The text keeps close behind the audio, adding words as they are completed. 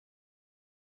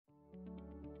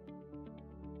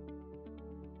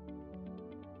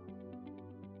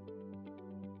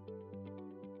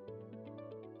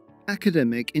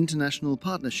Academic International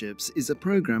Partnerships is a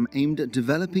program aimed at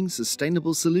developing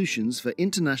sustainable solutions for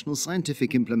international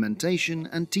scientific implementation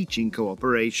and teaching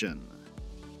cooperation.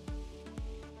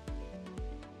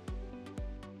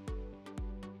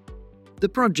 The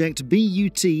project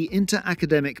BUT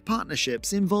Inter-Academic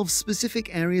Partnerships involves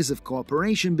specific areas of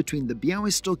cooperation between the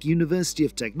Białystok University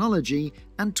of Technology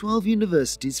and 12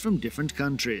 universities from different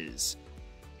countries.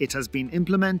 It has been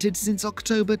implemented since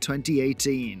October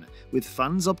 2018, with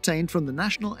funds obtained from the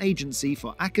National Agency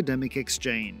for Academic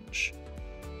Exchange.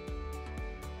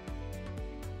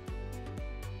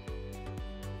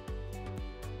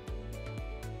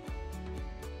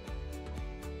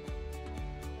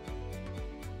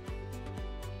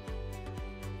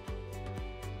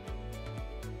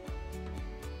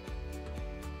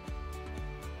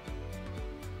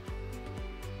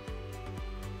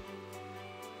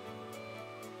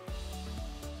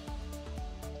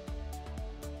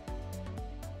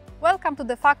 Welcome to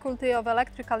the Faculty of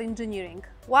Electrical Engineering,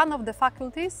 one of the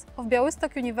faculties of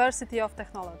Białystok University of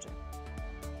Technology.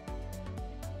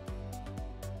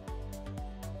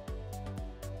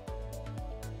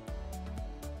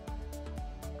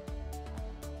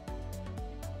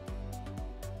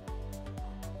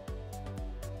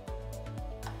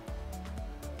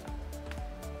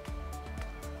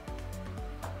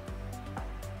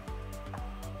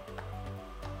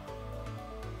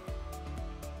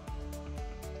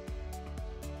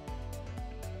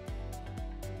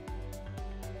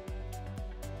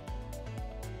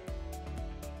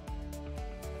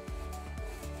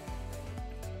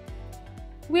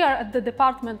 We are at the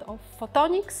Department of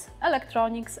Photonics,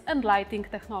 Electronics and Lighting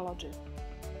Technology.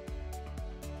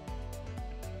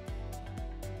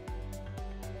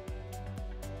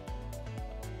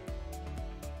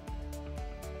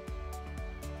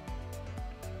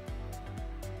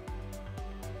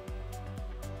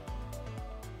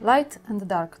 Light and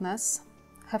darkness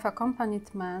have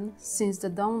accompanied man since the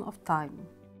dawn of time.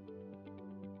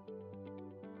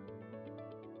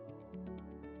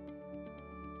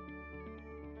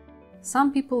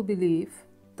 Some people believe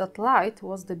that light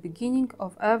was the beginning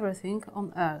of everything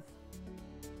on Earth.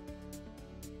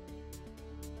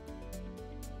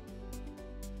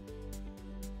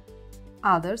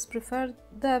 Others prefer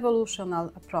the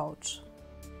evolutional approach.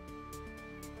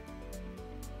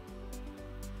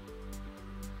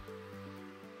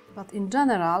 But in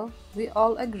general, we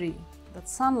all agree that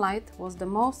sunlight was the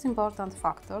most important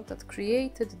factor that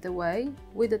created the way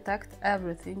we detect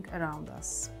everything around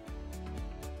us.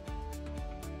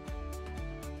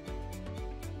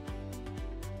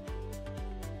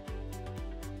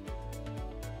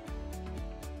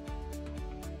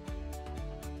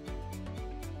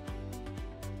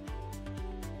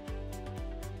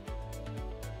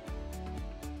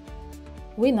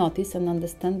 We notice and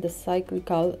understand the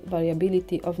cyclical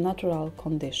variability of natural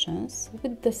conditions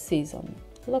with the season,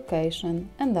 location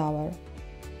and hour.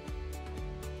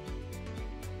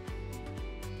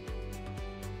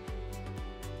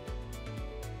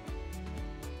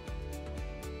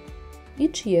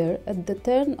 Each year, at the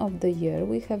turn of the year,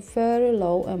 we have very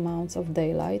low amounts of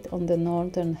daylight on the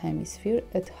northern hemisphere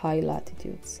at high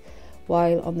latitudes,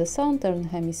 while on the southern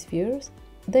hemisphere,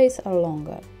 days are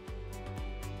longer.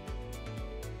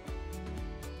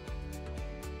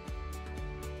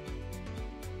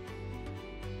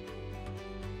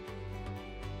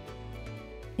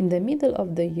 In the middle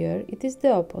of the year, it is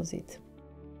the opposite.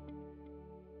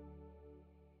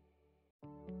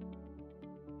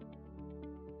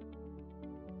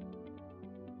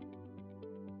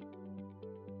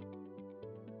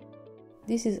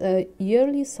 This is a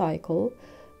yearly cycle,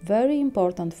 very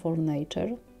important for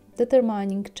nature,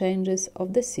 determining changes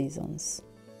of the seasons.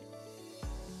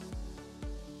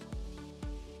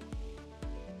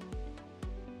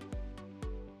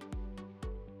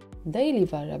 Daily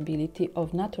variability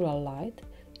of natural light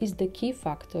is the key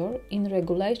factor in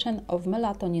regulation of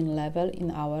melatonin level in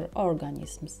our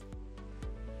organisms.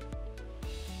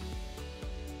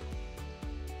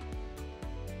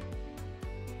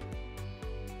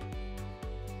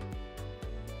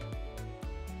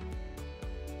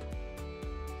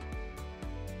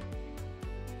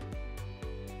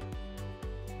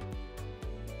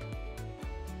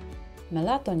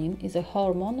 Melatonin is a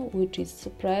hormone which is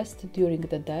suppressed during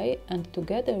the day, and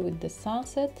together with the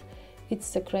sunset, its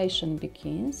secretion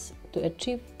begins to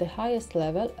achieve the highest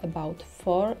level about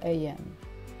 4 a.m.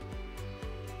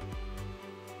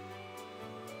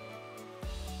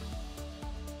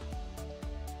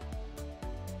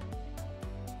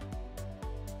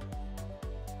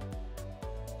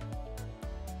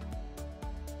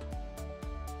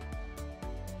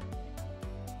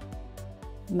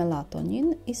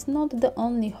 Melatonin is not the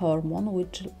only hormone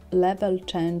which level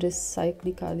changes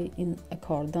cyclically in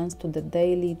accordance to the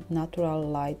daily natural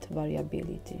light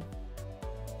variability.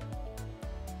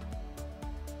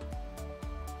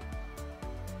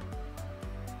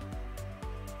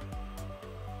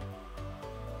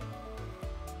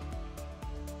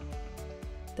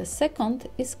 The second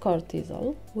is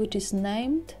cortisol, which is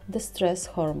named the stress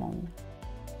hormone.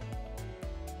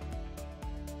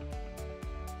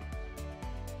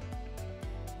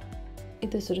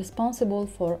 It is responsible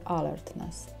for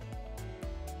alertness.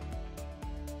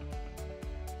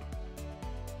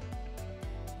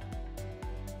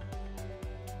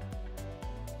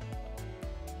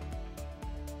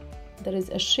 There is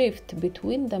a shift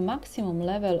between the maximum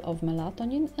level of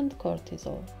melatonin and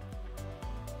cortisol.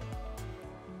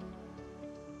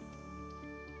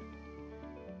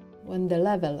 When the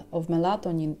level of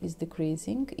melatonin is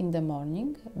decreasing in the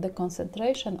morning, the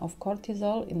concentration of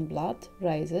cortisol in blood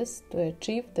rises to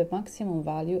achieve the maximum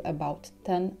value about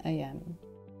 10 a.m.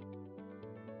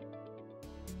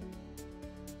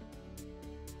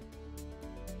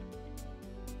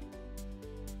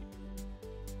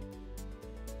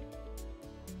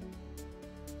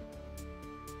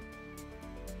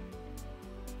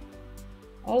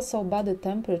 Also, body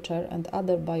temperature and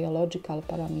other biological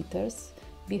parameters,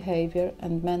 behavior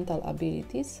and mental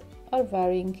abilities are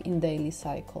varying in daily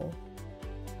cycle.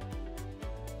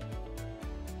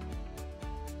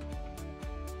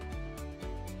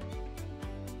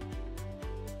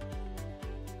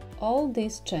 All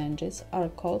these changes are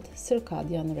called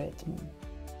circadian rhythm.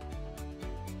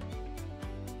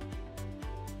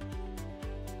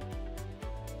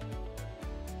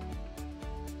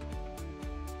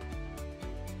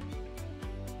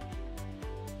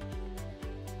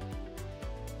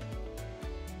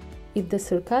 If the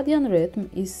circadian rhythm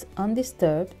is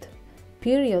undisturbed,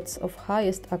 periods of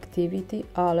highest activity,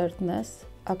 alertness,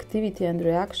 activity and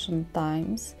reaction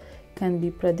times can be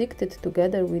predicted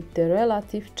together with the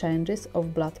relative changes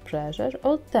of blood pressure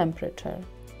or temperature.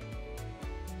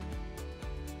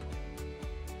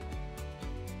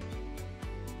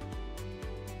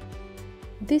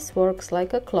 This works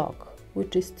like a clock,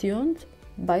 which is tuned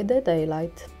by the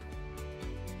daylight.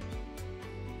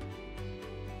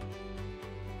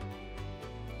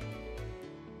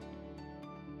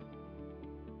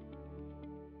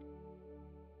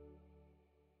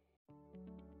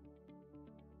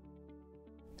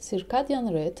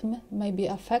 Circadian rhythm may be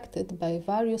affected by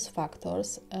various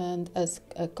factors and, as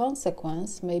a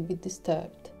consequence, may be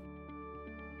disturbed.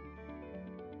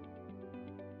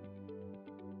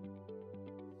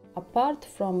 Apart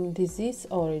from disease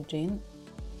origin,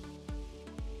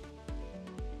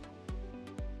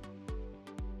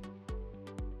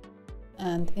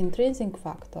 and intrinsic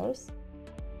factors,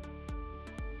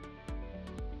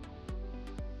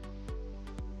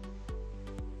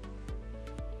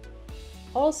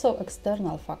 also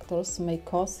external factors may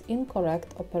cause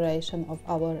incorrect operation of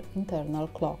our internal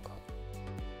clock.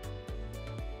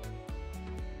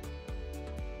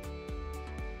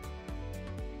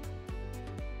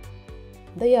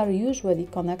 They are usually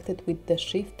connected with the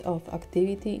shift of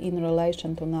activity in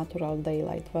relation to natural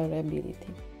daylight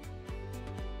variability.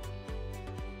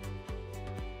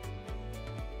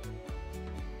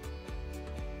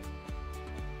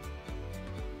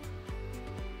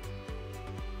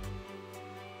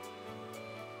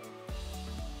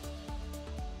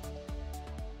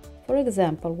 For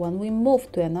example, when we move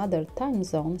to another time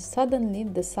zone, suddenly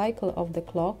the cycle of the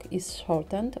clock is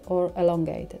shortened or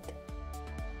elongated.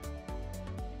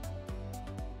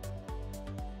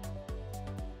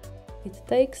 It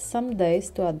takes some days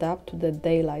to adapt to the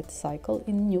daylight cycle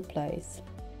in new place.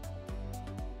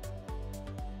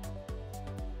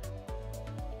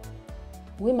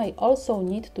 We may also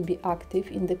need to be active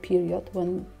in the period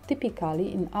when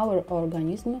typically in our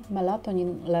organism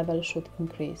melatonin level should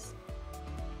increase.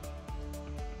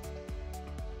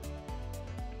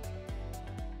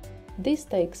 This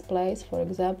takes place, for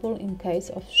example, in case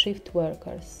of shift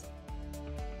workers.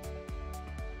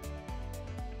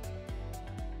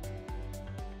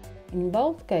 In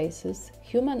both cases,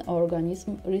 human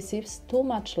organism receives too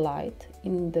much light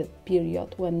in the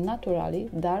period when naturally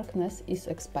darkness is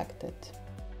expected.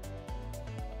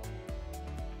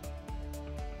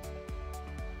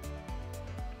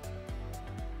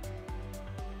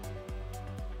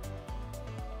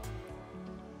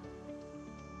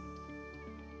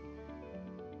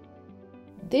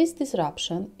 This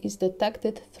disruption is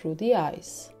detected through the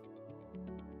eyes.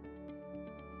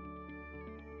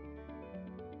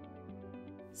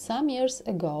 Some years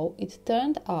ago, it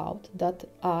turned out that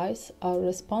eyes are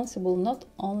responsible not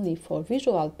only for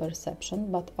visual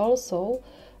perception, but also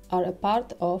are a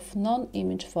part of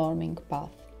non-image forming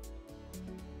path.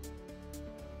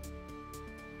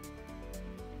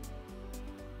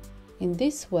 In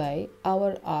this way,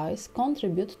 our eyes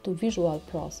contribute to visual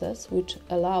process which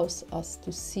allows us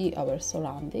to see our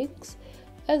surroundings,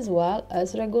 as well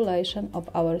as regulation of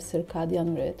our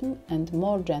circadian rhythm and,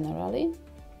 more generally,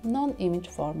 non-image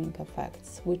forming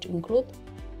effects, which include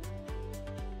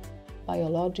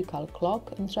biological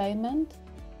clock entrainment,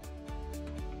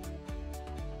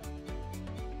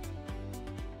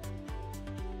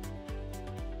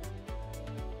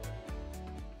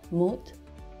 mood,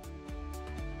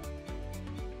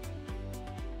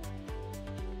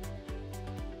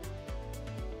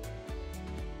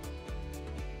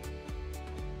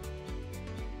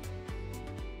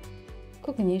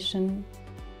 cognition,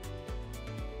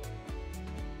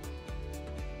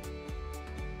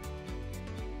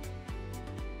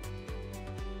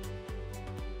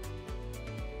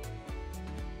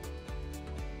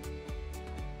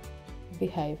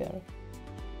 behavior.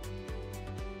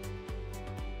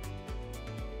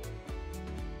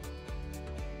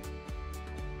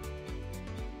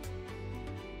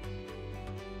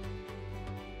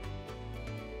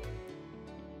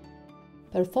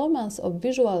 Performance of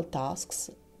visual tasks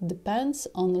depends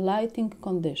on lighting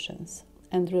conditions,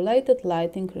 and related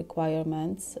lighting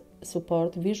requirements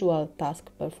support visual task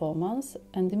performance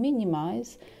and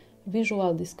minimize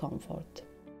visual discomfort.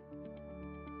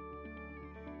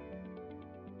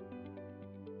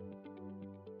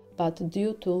 But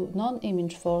due to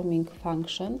non-image forming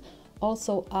function,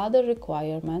 also other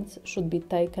requirements should be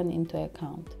taken into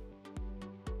account.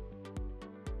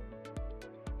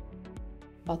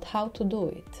 But how to do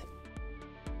it?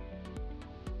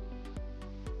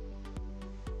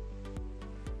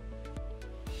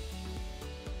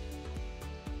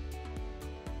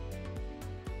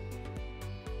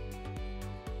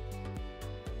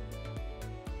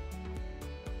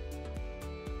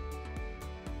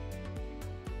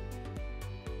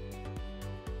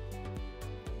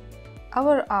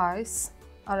 Our eyes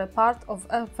are a part of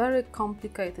a very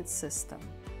complicated system.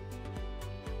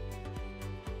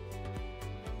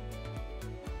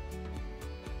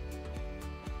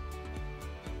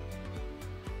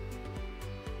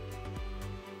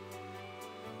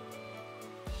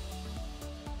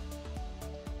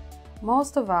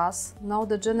 Most of us know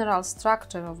the general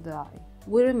structure of the eye.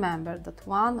 We remember that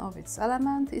one of its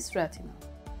elements is retina.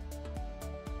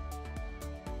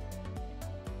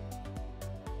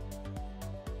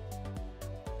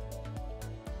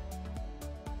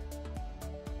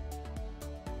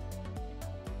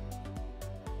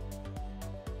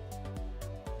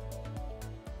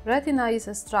 Retina is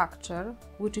a structure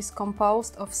which is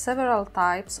composed of several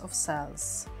types of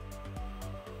cells.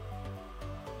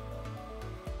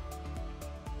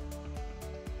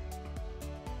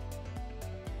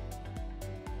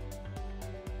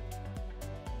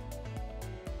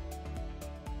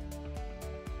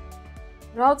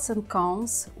 Rods and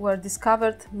cones were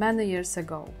discovered many years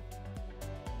ago.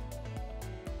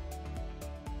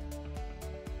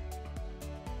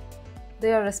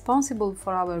 They are responsible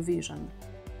for our vision.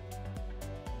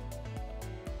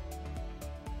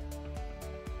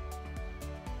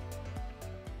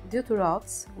 Due to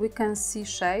rods, we can see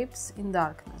shapes in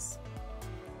darkness.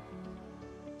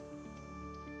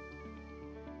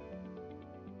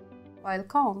 While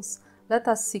cones let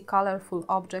us see colorful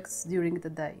objects during the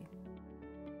day.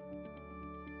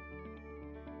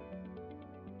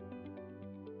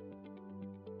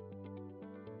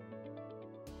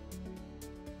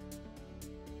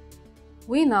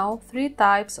 We know three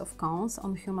types of cones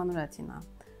on human retina.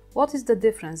 What is the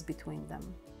difference between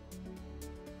them?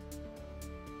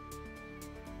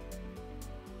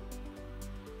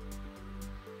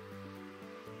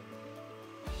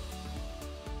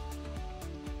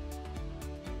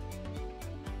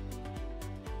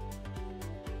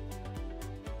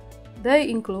 They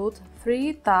include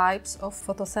three types of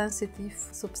photosensitive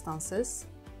substances,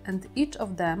 and each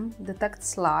of them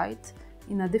detects light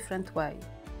in a different way.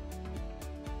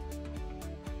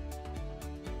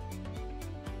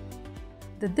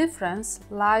 The difference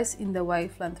lies in the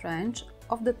wavelength range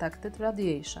of detected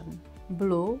radiation: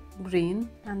 blue, green,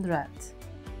 and red.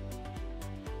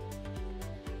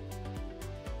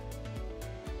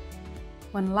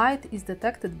 When light is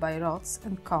detected by rods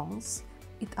and cones,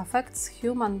 it affects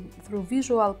humans through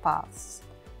visual paths,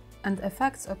 and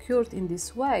effects occurred in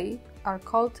this way are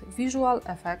called visual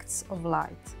effects of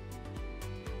light.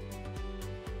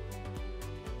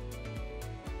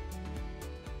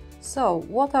 So,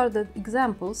 what are the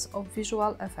examples of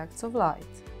visual effects of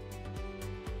light?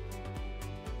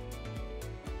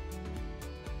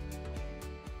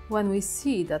 When we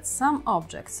see that some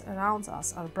objects around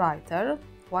us are brighter,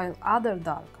 while others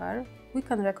darker, we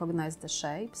can recognize the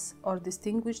shapes or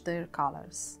distinguish their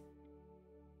colors.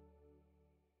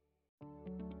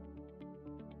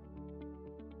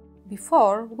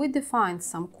 Before, we defined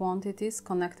some quantities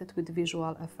connected with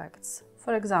visual effects,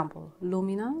 for example,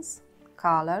 luminance,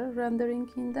 color rendering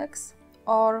index,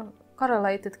 or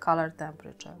correlated color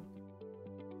temperature.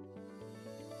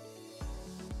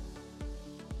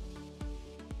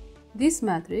 These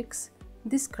metrics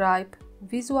describe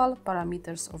visual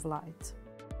parameters of light.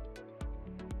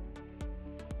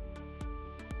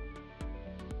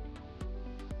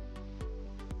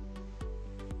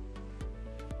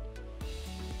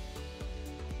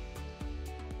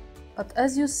 But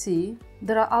as you see,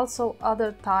 there are also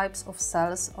other types of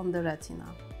cells on the retina.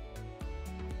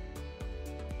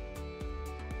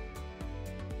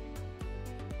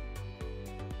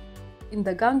 In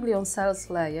the ganglion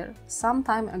cells layer, some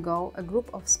time ago a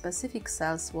group of specific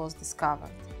cells was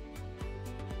discovered.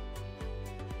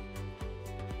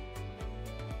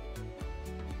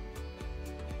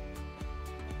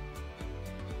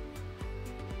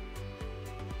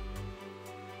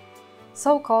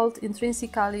 So-called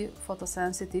intrinsically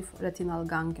photosensitive retinal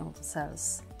ganglion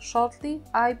cells, shortly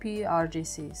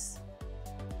iPRGCs.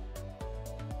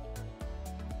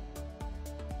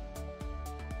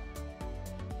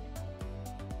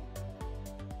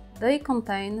 They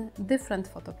contain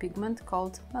different photopigment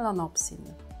called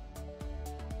melanopsin.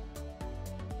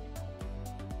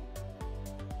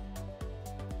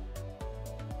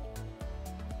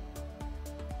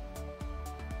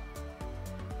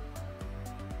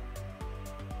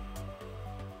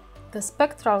 The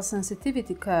spectral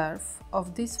sensitivity curve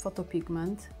of this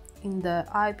photopigment in the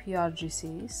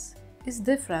iPRGCs is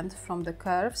different from the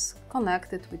curves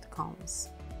connected with cones.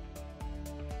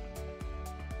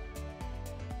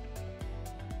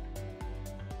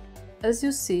 As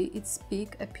you see, its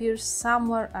peak appears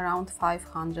somewhere around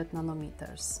 500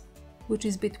 nanometers, which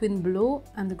is between blue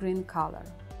and green color.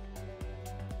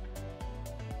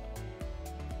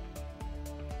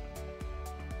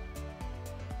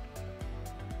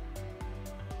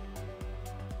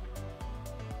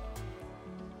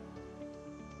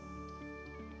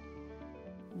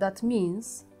 That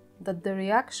means that the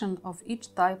reaction of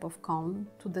each type of cone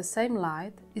to the same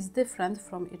light is different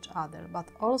from each other, but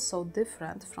also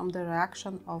different from the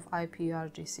reaction of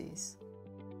iPRGCs.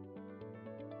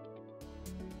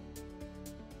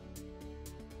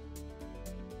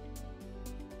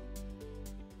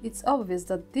 It's obvious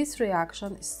that this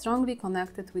reaction is strongly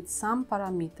connected with some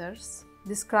parameters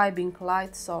describing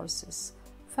light sources.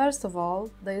 First of all,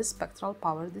 their spectral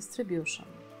power distribution.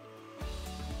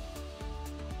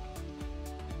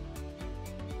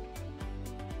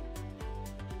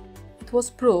 It was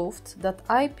proved that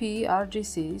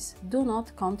iPRGCs do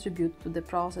not contribute to the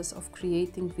process of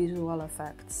creating visual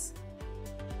effects.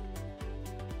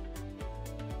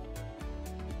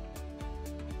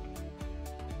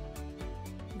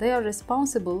 They are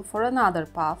responsible for another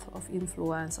path of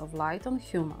influence of light on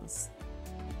humans.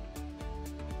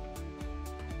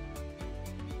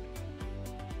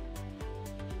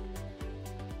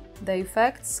 The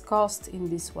effects caused in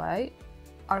this way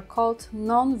are called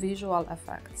non-visual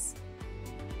effects.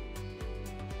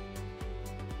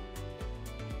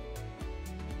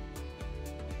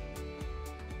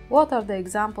 What are the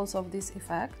examples of these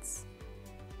effects?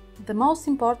 The most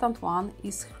important one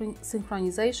is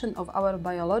synchronization of our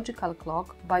biological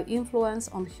clock by influence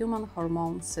on human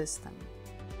hormone system.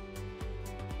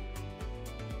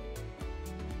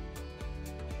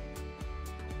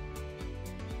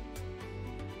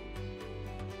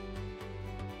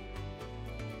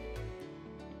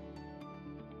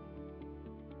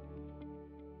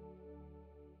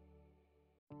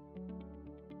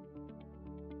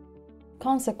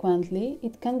 Consequently,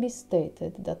 it can be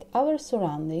stated that our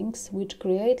surroundings, which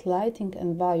create lighting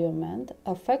environment,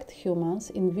 affect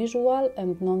humans in visual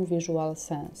and non-visual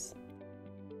sense.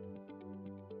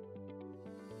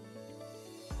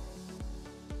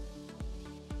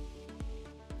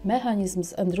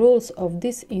 Mechanisms and rules of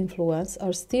this influence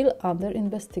are still under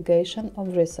investigation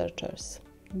of researchers,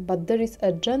 but there is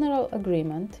a general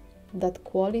agreement that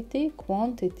quality,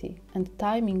 quantity, and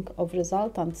timing of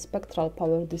resultant spectral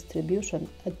power distribution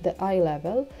at the eye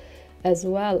level, as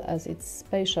well as its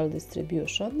spatial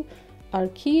distribution, are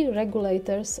key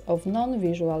regulators of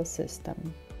non-visual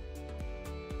system.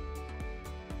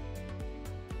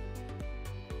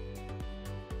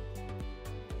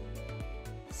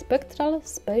 spectral,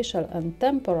 spatial and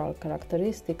temporal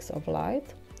characteristics of light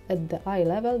at the eye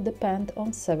level depend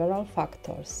on several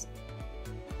factors.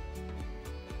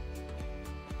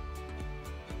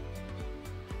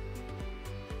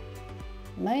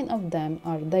 Main of them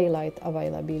are daylight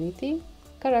availability,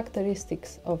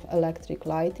 characteristics of electric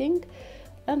lighting,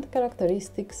 and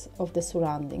characteristics of the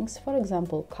surroundings, for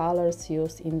example, colors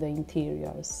used in the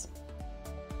interiors.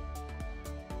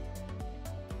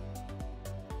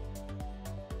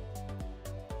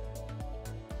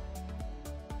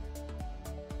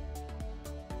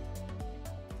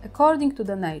 According to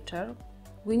the nature,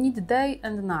 we need day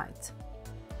and night.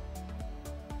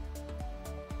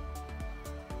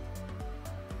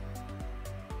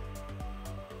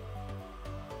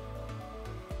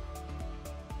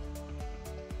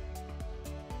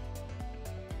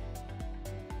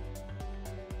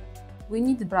 We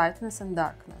need brightness and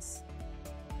darkness.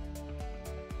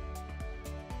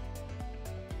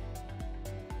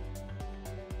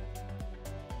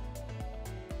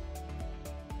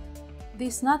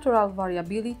 This natural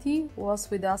variability was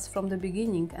with us from the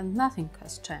beginning and nothing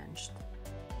has changed.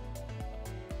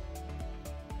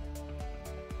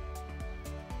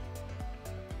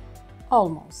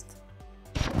 Almost.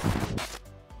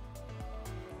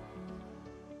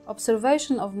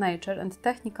 Observation of nature and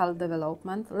technical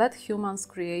development led humans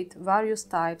create various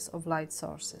types of light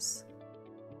sources.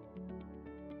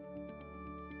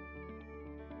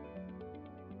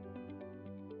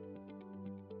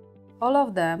 All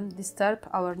of them disturb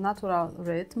our natural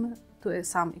rhythm to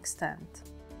some extent.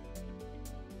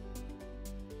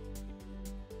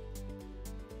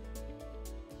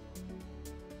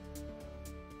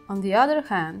 On the other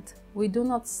hand, we do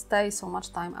not stay so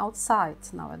much time outside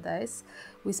nowadays.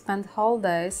 We spend whole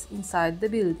days inside the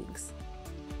buildings.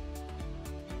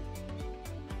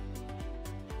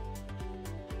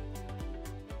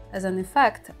 As an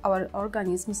effect, our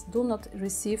organisms do not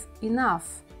receive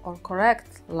enough or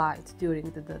correct light during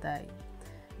the day.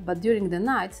 But during the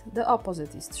night, the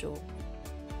opposite is true.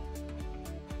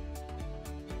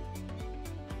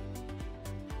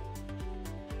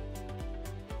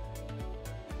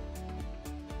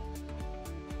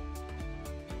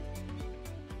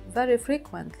 Very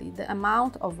frequently, the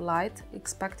amount of light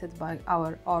expected by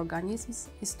our organisms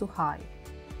is too high.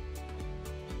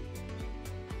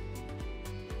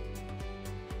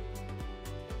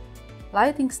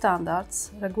 Lighting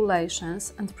standards,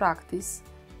 regulations and practice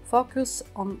focus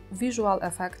on visual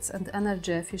effects and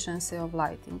energy efficiency of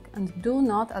lighting and do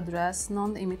not address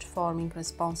non-image forming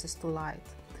responses to light,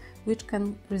 which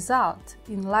can result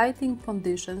in lighting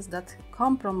conditions that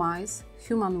compromise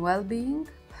human well-being,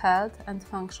 health and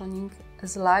functioning,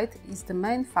 as light is the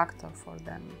main factor for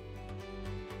them.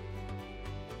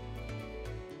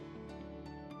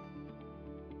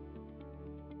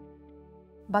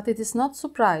 But it is not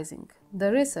surprising. The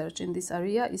research in this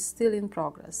area is still in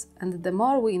progress, and the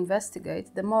more we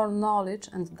investigate, the more knowledge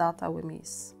and data we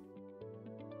miss.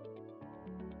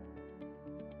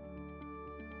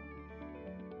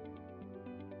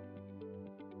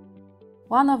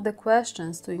 One of the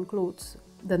questions to include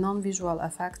the non-visual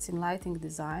effects in lighting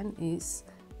design is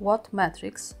what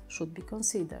metrics should be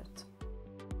considered.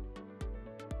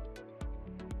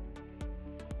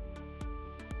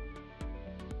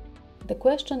 The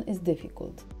question is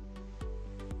difficult.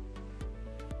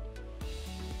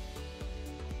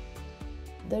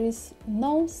 There is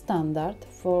no standard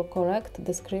for correct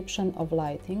description of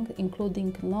lighting,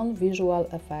 including non-visual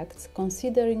effects,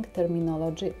 considering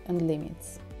terminology and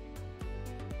limits.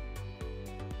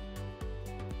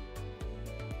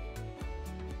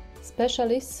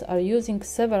 Specialists are using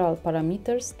several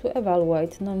parameters to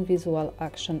evaluate non-visual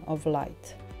action of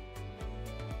light.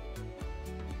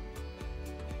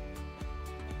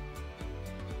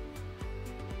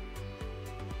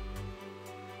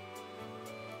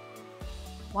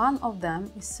 One of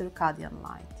them is circadian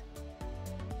light.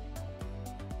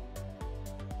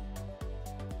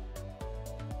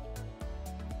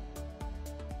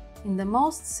 In the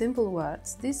most simple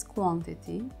words, this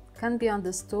quantity can be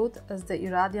understood as the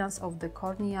irradiance of the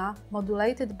cornea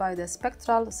modulated by the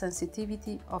spectral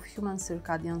sensitivity of human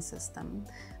circadian system,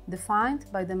 defined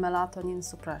by the melatonin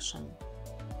suppression.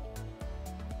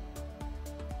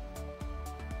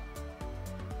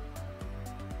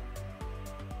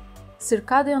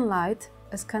 Circadian light,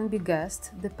 as can be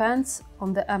guessed, depends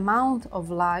on the amount of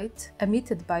light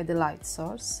emitted by the light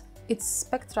source, its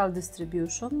spectral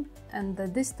distribution, and the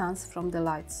distance from the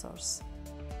light source.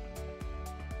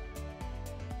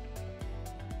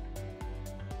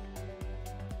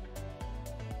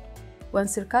 When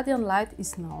circadian light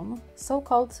is known,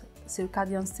 so-called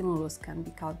circadian stimulus can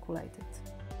be calculated.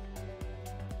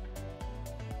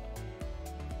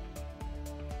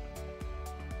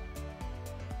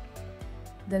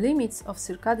 The limits of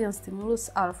circadian stimulus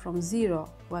are from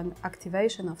 0 when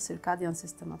activation of circadian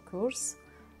system occurs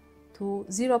to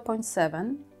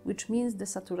 0.7, which means the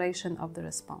saturation of the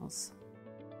response.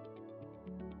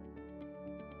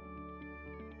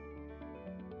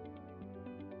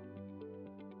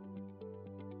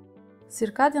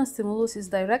 Circadian stimulus is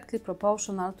directly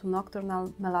proportional to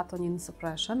nocturnal melatonin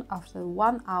suppression after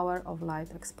 1 hour of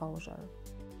light exposure.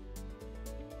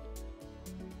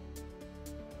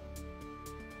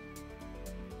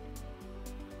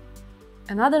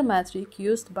 Another metric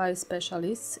used by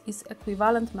specialists is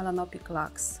equivalent melanopic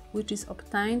lux, which is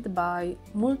obtained by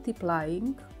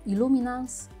multiplying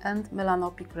illuminance and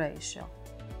melanopic ratio.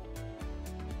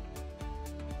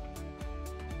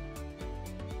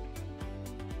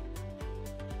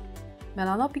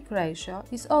 Melanopic ratio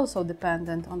is also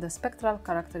dependent on the spectral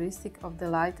characteristic of the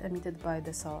light emitted by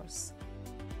the source.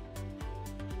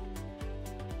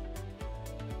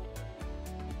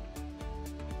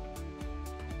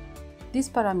 This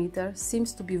parameter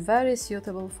seems to be very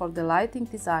suitable for the lighting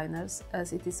designers,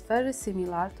 as it is very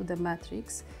similar to the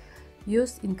metrics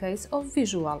used in case of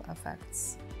visual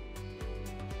effects.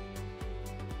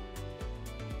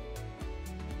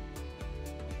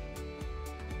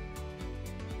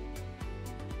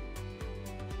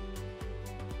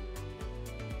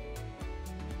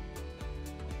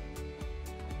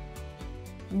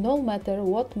 No matter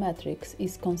what metrics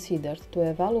is considered to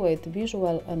evaluate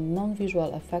visual and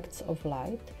non-visual effects of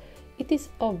light, it is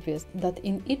obvious that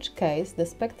in each case the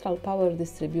spectral power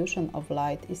distribution of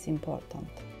light is important.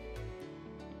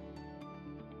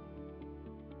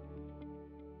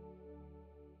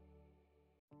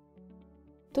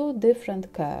 Two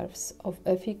different curves of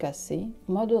efficacy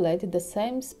modulate the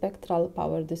same spectral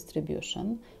power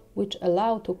distribution, which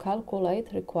allow to calculate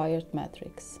required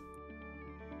metrics.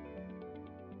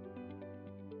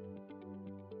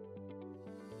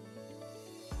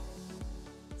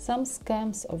 Some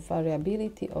schemes of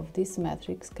variability of these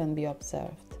metrics can be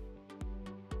observed.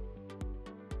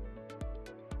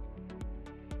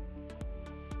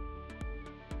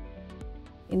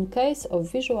 In case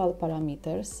of visual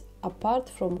parameters, apart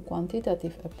from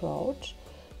quantitative approach,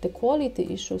 the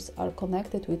quality issues are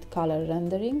connected with color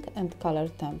rendering and color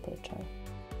temperature.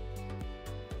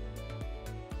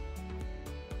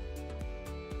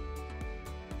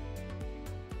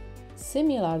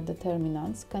 Similar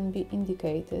determinants can be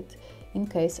indicated in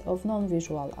case of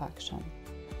non-visual action.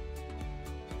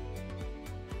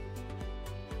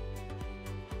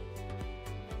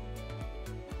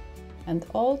 And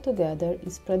altogether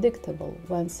is predictable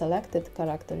when selected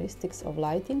characteristics of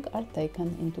lighting are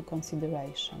taken into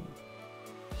consideration.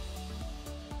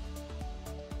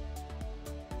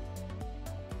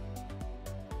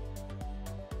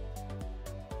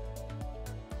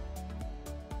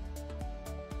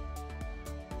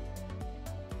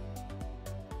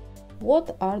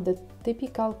 What are the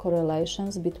typical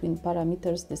correlations between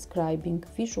parameters describing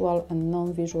visual and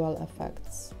non-visual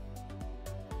effects?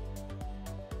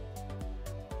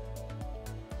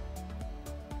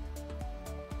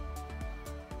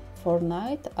 For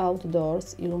night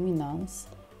outdoors illuminance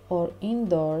or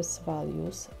indoors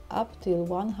values up till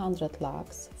 100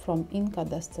 lux from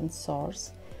incandescent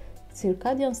source,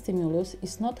 circadian stimulus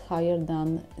is not higher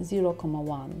than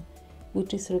 0,1,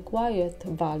 which is required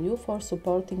value for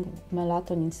supporting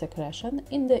melatonin secretion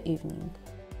in the evening.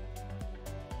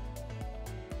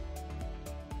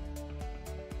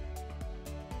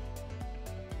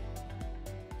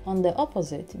 On the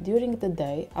opposite, during the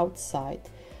day outside,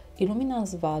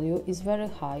 illuminance value is very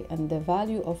high and the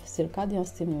value of circadian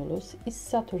stimulus is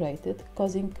saturated,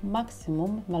 causing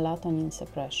maximum melatonin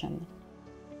suppression.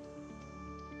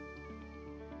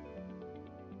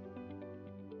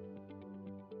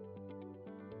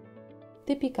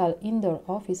 Typical indoor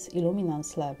office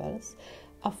illuminance levels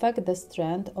affect the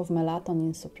strength of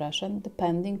melatonin suppression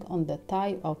depending on the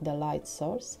type of the light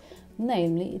source,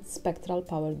 namely its spectral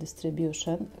power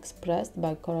distribution expressed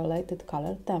by correlated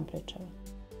color temperature.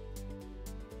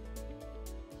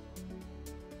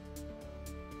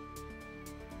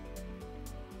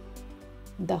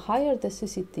 The higher the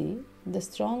CCT, the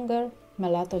stronger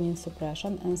melatonin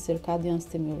suppression and circadian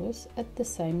stimulus at the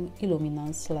same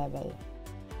illuminance level.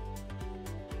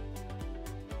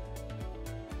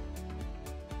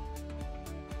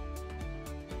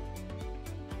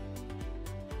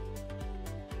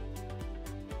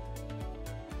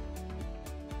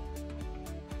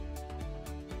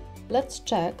 Let's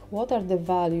check what are the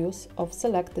values of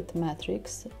selected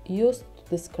metrics used to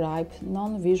describe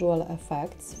non-visual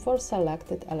effects for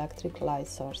selected electric light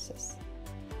sources.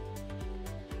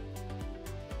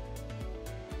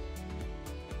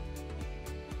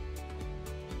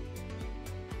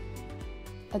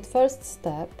 At first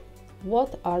step,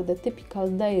 what are the typical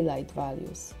daylight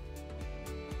values?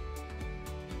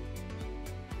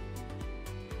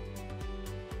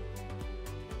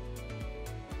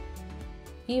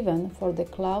 Even for the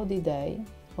cloudy day,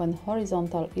 when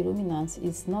horizontal illuminance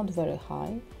is not very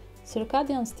high,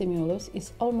 circadian stimulus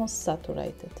is almost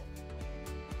saturated.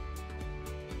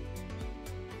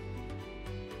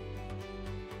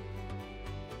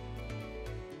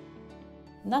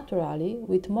 Naturally,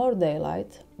 with more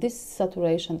daylight, this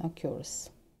saturation occurs.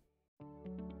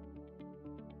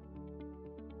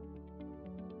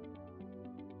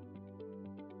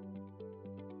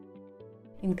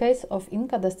 In case of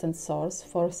incandescent source,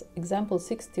 for example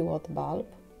 60-watt bulb,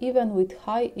 even with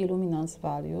high illuminance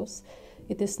values,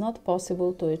 it is not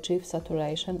possible to achieve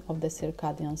saturation of the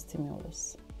circadian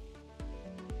stimulus.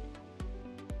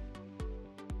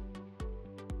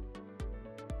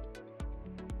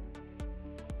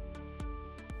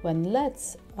 When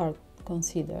LEDs are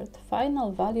considered,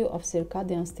 final value of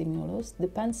circadian stimulus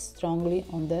depends strongly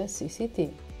on the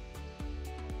CCT.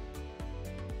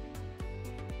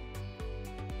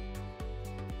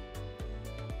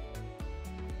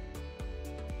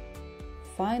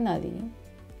 Finally,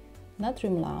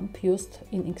 natrium lamp used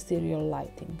in exterior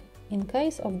lighting. In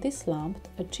case of this lamp,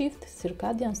 achieved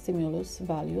circadian stimulus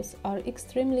values are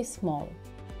extremely small.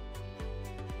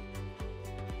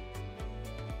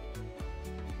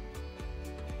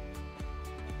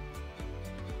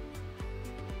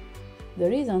 The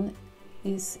reason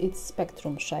is its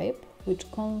spectrum shape,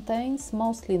 which contains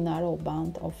mostly narrow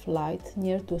band of light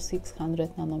near to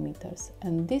 600 nanometers,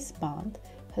 and this band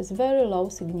has very low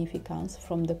significance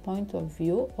from the point of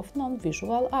view of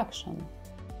non-visual action.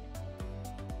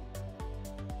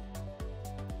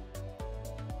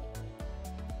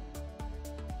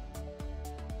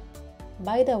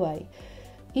 By the way,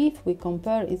 if we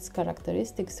compare its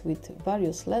characteristics with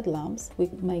various LED lamps, we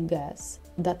may guess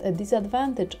that a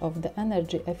disadvantage of the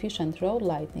energy-efficient road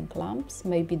lighting lamps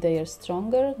may be their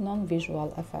stronger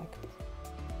non-visual effect.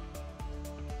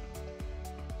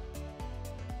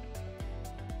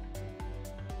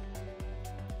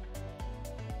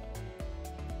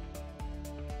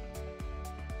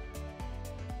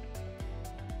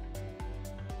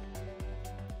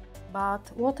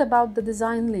 But what about the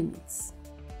design limits?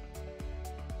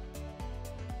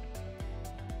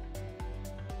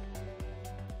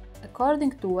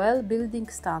 According to WELL building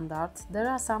standards, there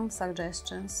are some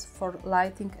suggestions for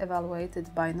lighting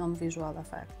evaluated by non-visual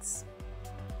effects.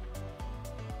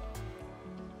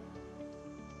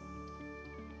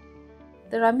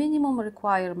 There are minimum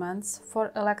requirements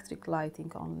for electric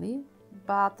lighting only,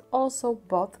 but also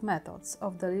both methods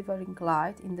of delivering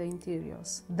light in the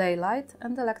interiors, daylight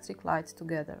and electric light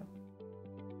together.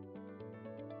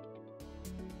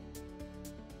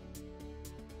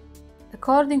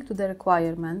 According to the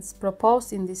requirements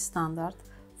proposed in this standard,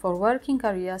 for working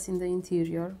areas in the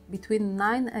interior, between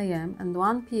 9 am and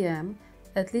 1 pm,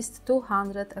 at least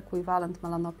 200 equivalent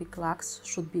melanopic lux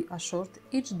should be assured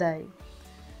each day,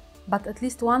 but at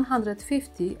least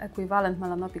 150 equivalent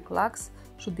melanopic lux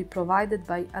should be provided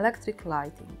by electric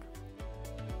lighting.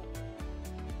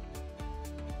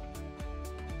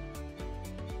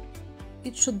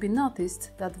 It should be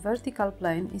noticed that vertical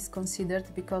plane is considered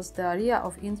because the area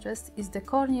of interest is the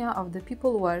cornea of the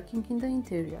people working in the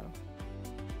interior.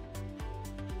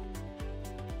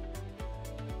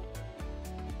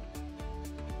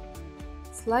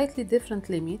 Slightly different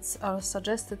limits are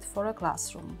suggested for a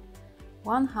classroom.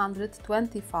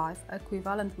 125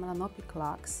 equivalent melanopic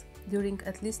lux during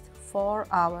at least 4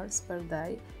 hours per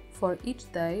day for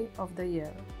each day of the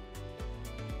year.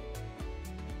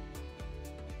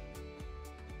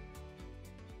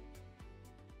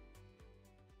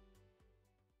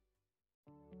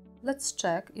 Let's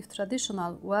check if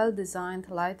traditional, well-designed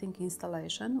lighting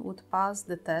installation would pass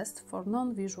the test for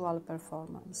non-visual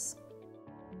performance.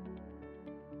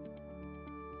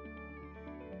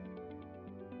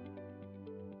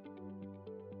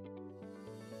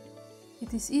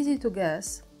 It is easy to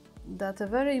guess that a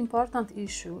very important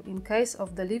issue in case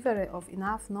of delivery of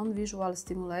enough non-visual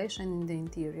stimulation in the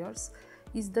interiors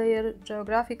is their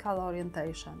geographical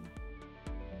orientation.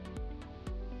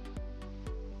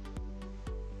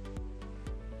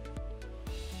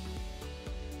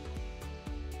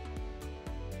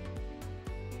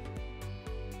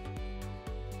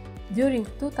 During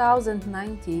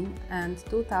 2019 and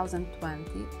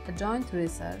 2020, a joint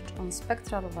research on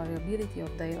spectral variability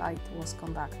of daylight was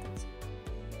conducted.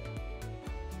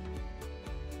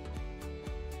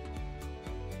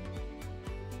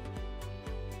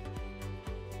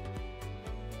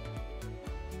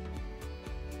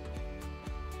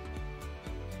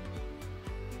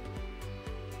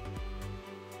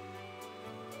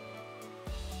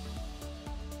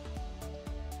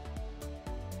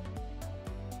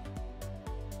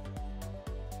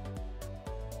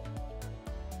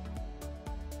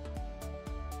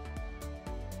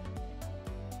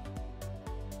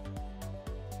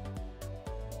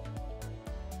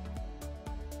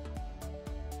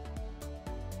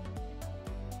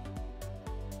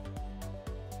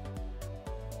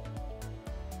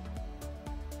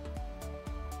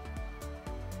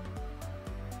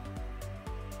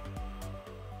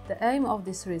 The aim of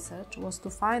this research was to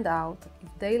find out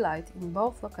if daylight in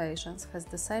both locations has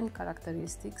the same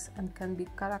characteristics and can be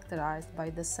characterized by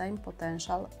the same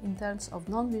potential in terms of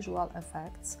non-visual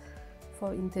effects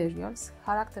for interiors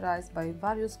characterized by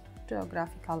various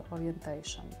geographical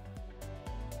orientation.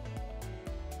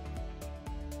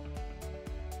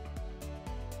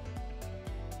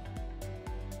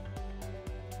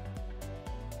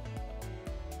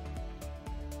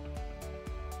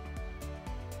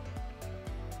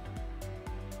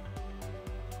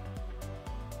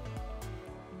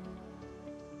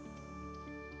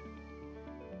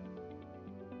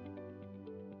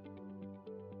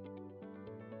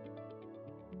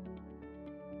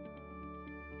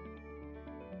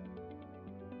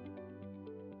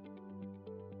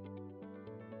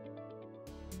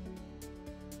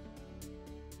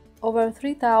 Over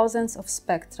 3,000 of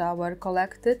spectra were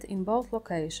collected in both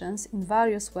locations in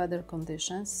various weather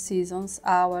conditions, seasons,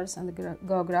 hours, and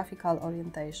geographical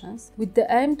orientations, with the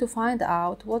aim to find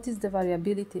out what is the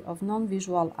variability of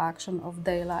non-visual action of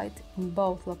daylight in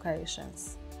both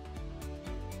locations.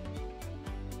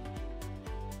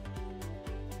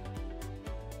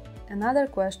 Another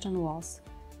question was,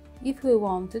 if we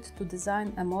wanted to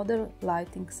design a model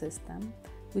lighting system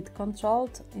with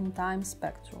controlled in-time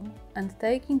spectrum and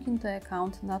taking into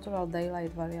account natural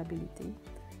daylight variability,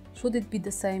 should it be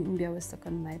the same in Białystok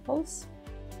and Naples?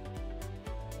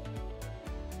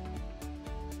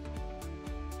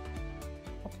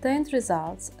 Obtained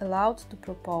results allowed to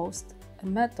propose a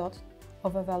method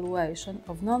of evaluation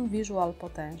of non-visual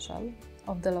potential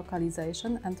of the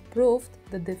localization and proved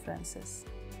the differences.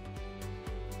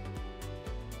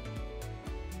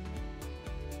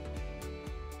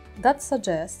 That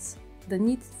suggests the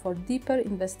need for deeper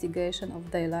investigation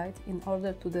of daylight in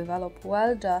order to develop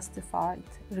well-justified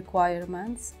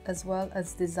requirements as well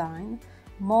as design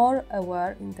more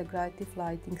aware integrative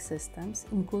lighting systems,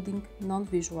 including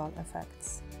non-visual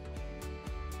effects.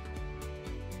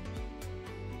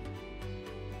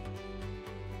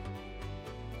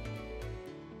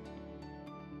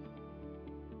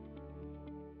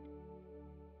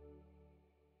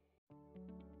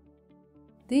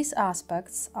 These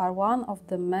aspects are one of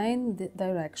the main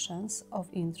directions of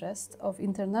interest of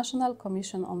International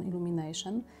Commission on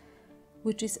Illumination,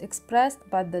 which is expressed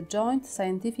by the joint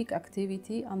scientific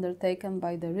activity undertaken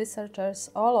by the researchers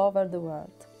all over the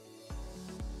world.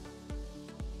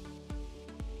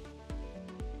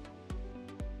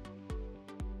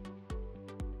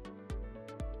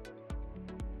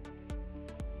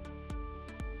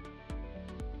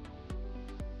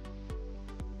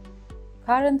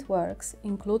 Current works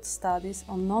include studies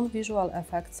on non-visual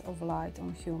effects of light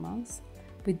on humans,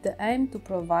 with the aim to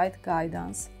provide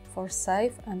guidance for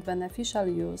safe and beneficial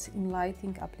use in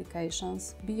lighting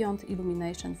applications beyond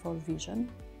illumination for vision,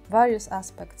 various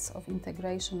aspects of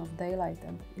integration of daylight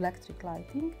and electric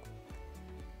lighting,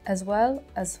 as well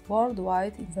as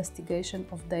worldwide investigation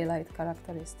of daylight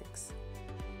characteristics.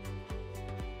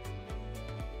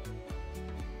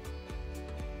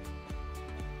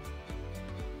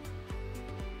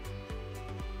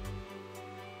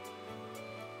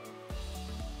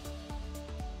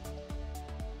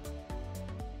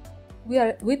 We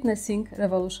are witnessing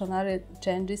revolutionary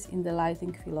changes in the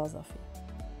lighting philosophy.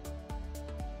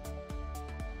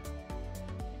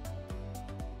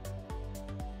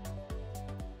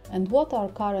 And what are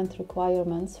current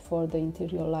requirements for the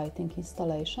interior lighting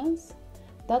installations?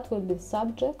 That will be the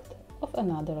subject of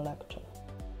another lecture.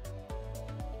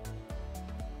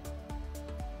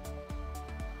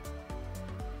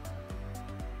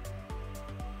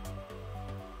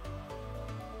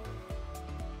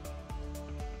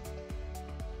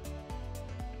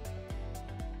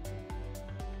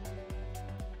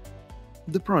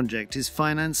 The project is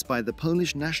financed by the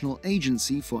Polish National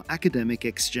Agency for Academic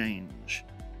Exchange.